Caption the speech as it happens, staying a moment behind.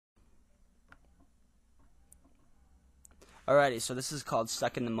Alrighty, so this is called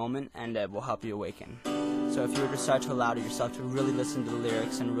Stuck in the Moment, and it will help you awaken. So if you were to start to allow yourself to really listen to the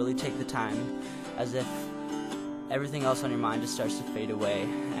lyrics and really take the time, as if everything else on your mind just starts to fade away,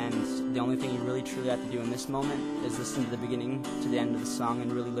 and the only thing you really truly have to do in this moment is listen to the beginning to the end of the song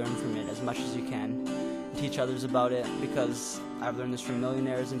and really learn from it as much as you can. Teach others about it, because I've learned this from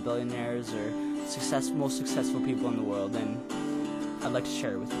millionaires and billionaires or most successful people in the world, and I'd like to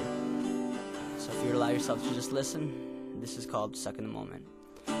share it with you. So if you allow yourself to just listen, this is called Stuck in the Moment.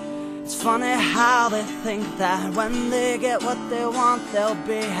 It's funny how they think that when they get what they want, they'll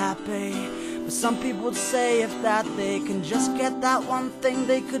be happy. But some people would say if that they can just get that one thing,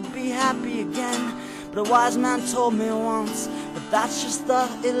 they could be happy again. But a wise man told me once that that's just the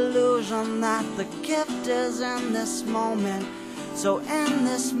illusion, that the gift is in this moment. So in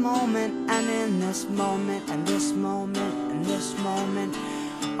this moment, and in this moment, and this moment, and this moment,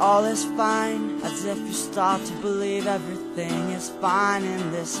 all is fine, as if you start to believe everything is fine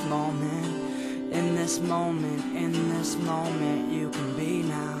in this moment. In this moment, in this moment, you can be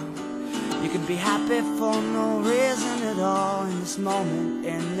now. You can be happy for no reason at all. In this moment,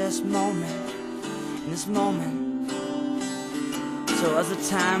 in this moment, in this moment. So as the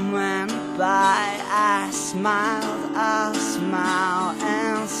time went by, I smiled a smile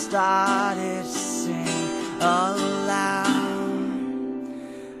and started to sing aloud.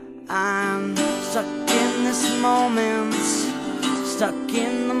 I'm stuck in this moment, stuck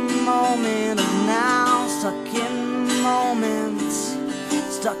in the moment of now, stuck in the moment,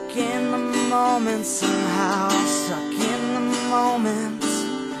 stuck in the moment somehow, stuck in the moment,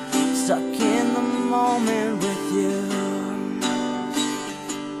 stuck in the moment with you.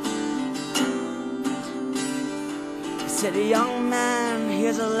 He said, young man,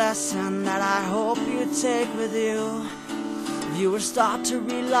 here's a lesson that I hope you take with you. You will start to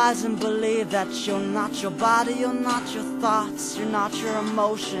realize and believe that you're not your body, you're not your thoughts, you're not your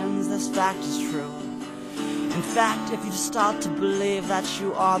emotions. This fact is true. In fact, if you start to believe that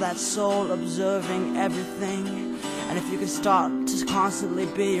you are that soul observing everything, and if you can start to constantly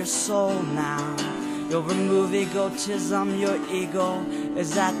be your soul now, you'll remove egotism. Your ego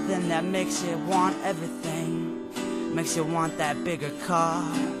is that thing that makes you want everything, makes you want that bigger car,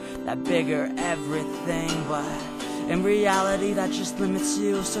 that bigger everything. But in reality, that just limits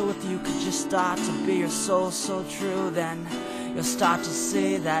you. So if you could just start to be your soul so true, then you'll start to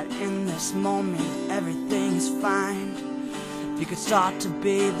see that in this moment everything is fine. If you could start to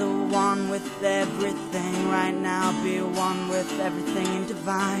be the one with everything right now, be one with everything in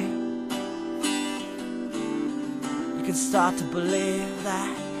divine. You can start to believe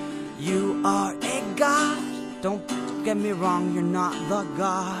that you are a god. Don't get me wrong, you're not the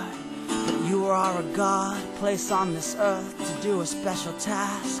god, but you are a God placed on this earth to do a special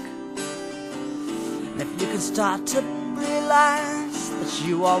task. And if you can start to realize that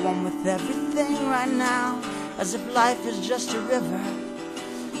you are one with everything right now, as if life is just a river,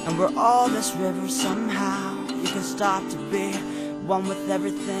 and we're all this river somehow, you can start to be one with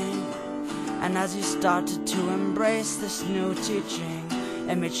everything. And as you started to embrace this new teaching,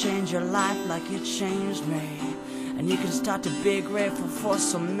 it may change your life like it changed me. And you can start to be grateful for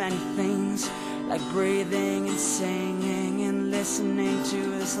so many things, like breathing and singing and listening to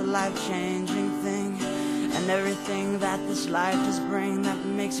this life-changing thing, and everything that this life does bring that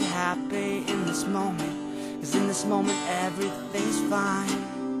makes you happy in this moment. Cause in this moment everything's fine.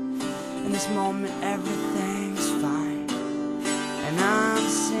 In this moment everything's fine. And I'm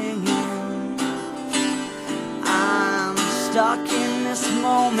singing, I'm stuck in this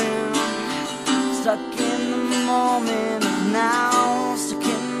moment, stuck in the moment of now, stuck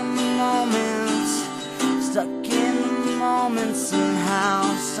in the moment, stuck in the moment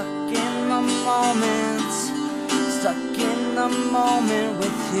somehow, stuck in the moment, stuck in the moment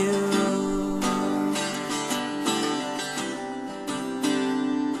with you.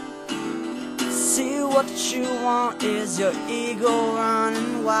 See, what you want is your ego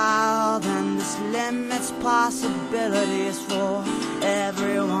running wild, and this limits possibilities for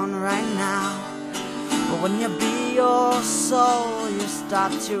everyone right now. But when you be your soul, you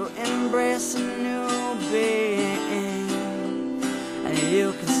start to embrace a new being, and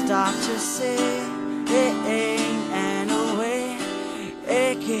you can start to sing and awaken.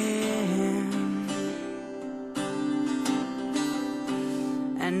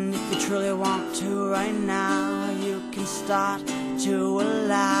 And if you truly want to right now, you can start to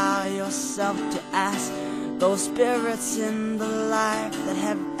allow yourself to ask those spirits in the life that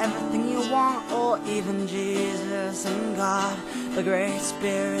have everything you want, or even Jesus and God, the great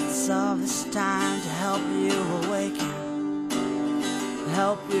spirits of this time, to help you awaken,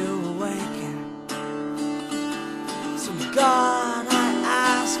 help you awaken. So God, I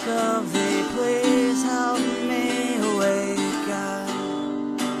ask of thee, please help me awaken,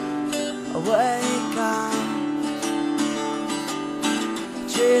 awaken.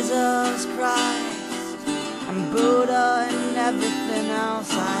 Jesus Christ and Buddha and everything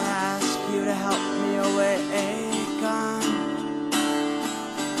else, I ask you to help me awaken.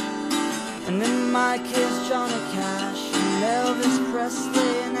 And in my case, Johnny Cash and Elvis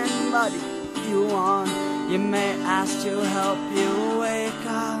Presley and anybody you want, you may ask to help you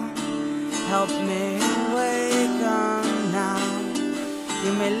awaken. Help me awaken now.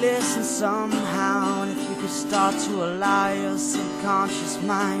 You may listen somehow, and if you could start to allow your subconscious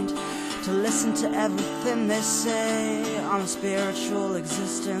mind to listen to everything they say on spiritual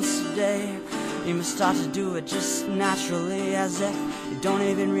existence today, you must start to do it just naturally, as if you don't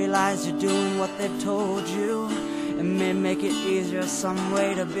even realize you're doing what they've told you. It may make it easier some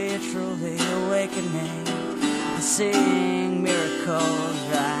way to be truly awakening and seeing miracles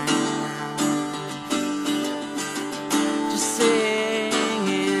right now. Just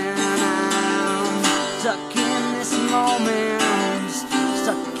singing, I'm stuck in this moment,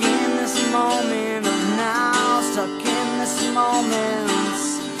 stuck in this moment of now, stuck in this moment,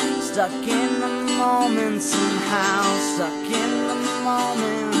 stuck in the moments and how, stuck in the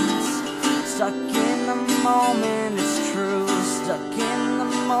moments, stuck in the moment, it's true, stuck in the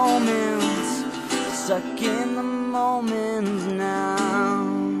moments, stuck in the moment now.